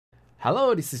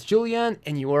Hello, this is Julian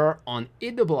and you are on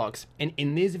EatTheBlocks, and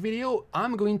in this video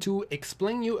I'm going to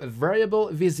explain you a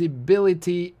variable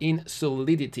visibility in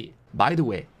Solidity. By the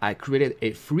way, I created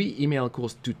a free email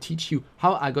course to teach you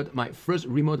how I got my first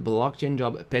remote blockchain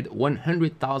job paid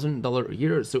 $100,000 a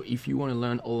year. So if you want to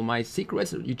learn all my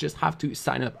secrets, you just have to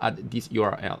sign up at this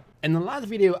URL. In the last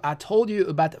video, I told you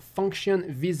about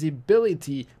function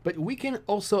visibility, but we can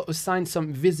also assign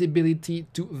some visibility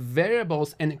to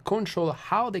variables and control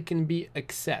how they can be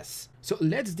accessed. So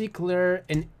let's declare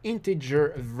an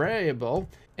integer variable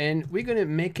and we're going to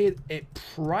make it a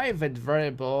private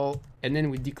variable, and then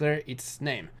we declare its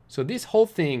name. So this whole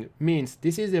thing means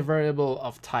this is a variable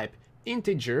of type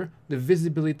integer, the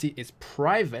visibility is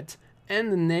private,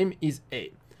 and the name is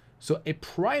A. So a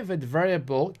private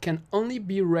variable can only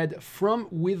be read from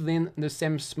within the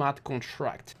same smart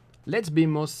contract. Let's be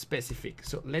more specific.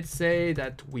 So let's say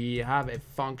that we have a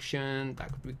function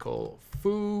that we call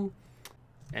foo,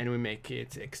 and we make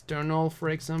it external, for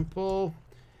example.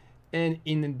 And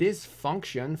in this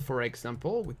function, for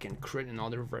example, we can create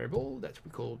another variable that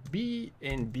we call b,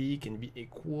 and b can be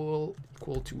equal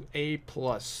to a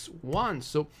plus 1.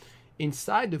 So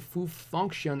inside the foo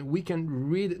function, we can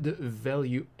read the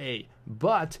value a.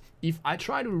 But if I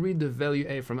try to read the value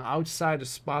a from outside the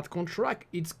smart contract,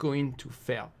 it's going to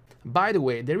fail. By the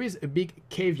way, there is a big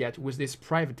caveat with this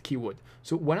private keyword.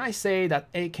 So when I say that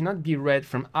a cannot be read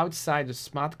from outside the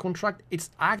smart contract, it's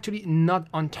actually not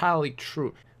entirely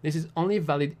true. This is only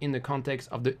valid in the context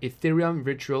of the Ethereum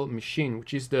virtual machine,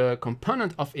 which is the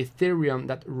component of Ethereum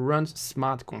that runs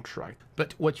smart contract.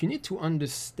 But what you need to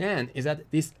understand is that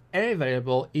this A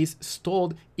variable is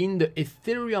stored in the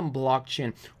Ethereum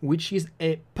blockchain, which is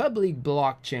a public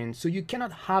blockchain. So you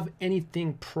cannot have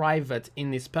anything private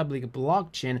in this public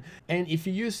blockchain. And if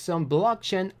you use some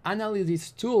blockchain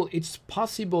analysis tool, it's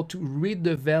possible to read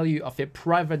the value of a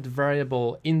private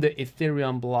variable in the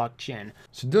Ethereum blockchain.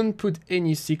 So don't put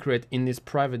any secret in these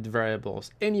private variables.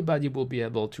 Anybody will be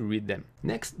able to read them.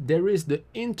 Next, there is the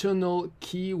internal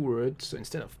keyword. So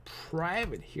instead of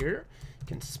private here, you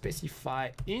can specify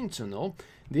internal.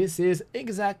 This is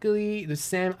exactly the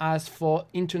same as for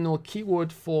internal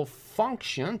keyword for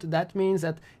function. That means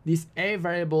that this A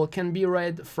variable can be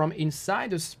read from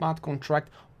inside the smart contract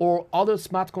or other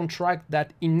smart contract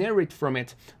that inherit from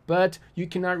it, but you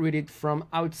cannot read it from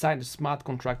outside the smart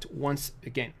contract once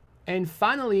again. And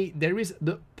finally, there is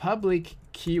the public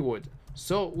keyword.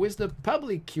 So with the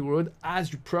public keyword,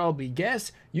 as you probably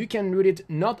guess, you can read it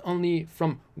not only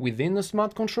from within the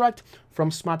smart contract,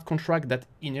 from smart contract that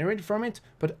inherit from it,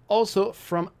 but also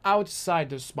from outside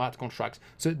the smart contract.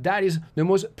 So that is the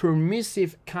most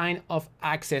permissive kind of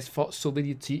access for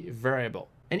Solidity variable.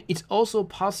 And it's also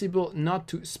possible not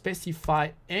to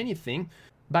specify anything.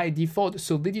 By default,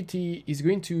 Solidity is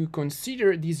going to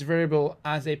consider this variable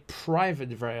as a private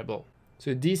variable.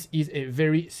 So this is a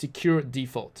very secure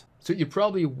default. So you're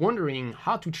probably wondering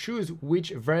how to choose which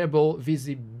variable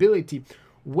visibility.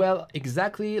 Well,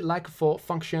 exactly like for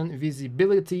function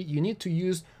visibility, you need to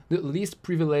use the least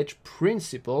privilege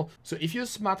principle. So if your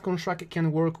smart contract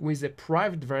can work with a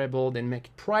private variable, then make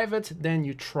it private, then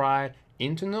you try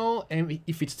internal, and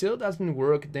if it still doesn't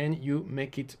work, then you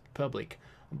make it public.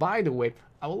 By the way,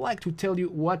 I would like to tell you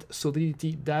what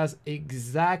Solidity does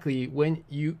exactly when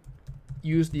you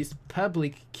use this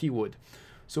public keyword.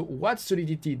 So what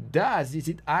Solidity does is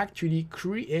it actually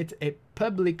creates a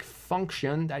public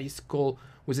function that is called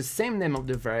with the same name of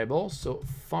the variable. So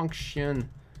function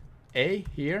A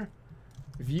here,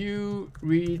 view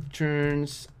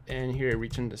returns, and here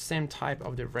return the same type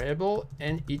of the variable,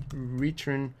 and it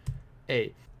return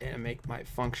A. And I make my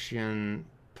function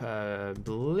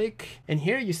public, and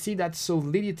here you see that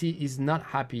Solidity is not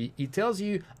happy. It tells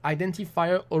you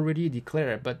identifier already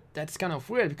declared, but that's kind of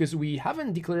weird because we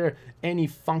haven't declared any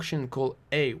function called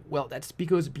A. Well, that's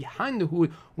because behind the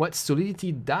hood, what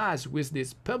Solidity does with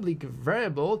this public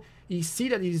variable, you see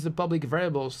that it is a public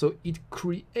variable, so it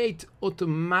creates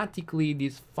automatically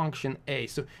this function A.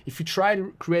 So if you try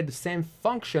to create the same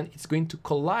function, it's going to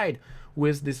collide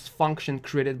with this function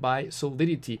created by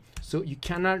Solidity. So you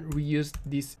cannot reuse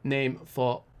this name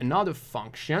for another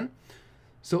function.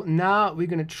 So now we're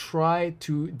going to try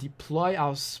to deploy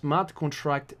our smart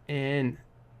contract, and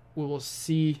we will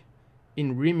see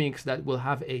in Remix that we'll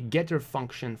have a getter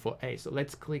function for A. So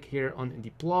let's click here on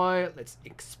deploy. Let's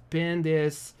expand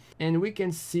this, and we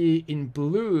can see in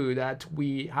blue that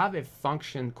we have a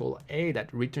function called A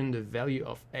that returns the value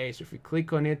of A. So if we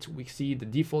click on it, we see the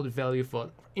default value for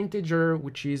integer,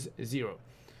 which is 0.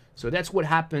 So that's what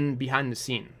happened behind the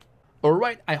scene.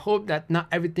 Alright, I hope that now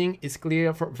everything is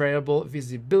clear for variable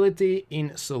visibility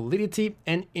in Solidity,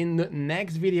 and in the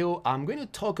next video I'm going to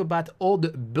talk about all the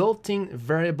built-in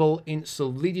variable in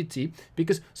Solidity,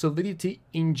 because Solidity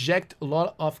inject a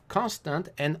lot of constant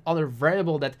and other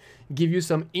variable that give you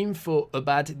some info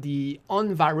about the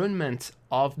environment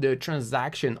of the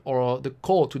transaction or the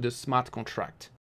call to the smart contract.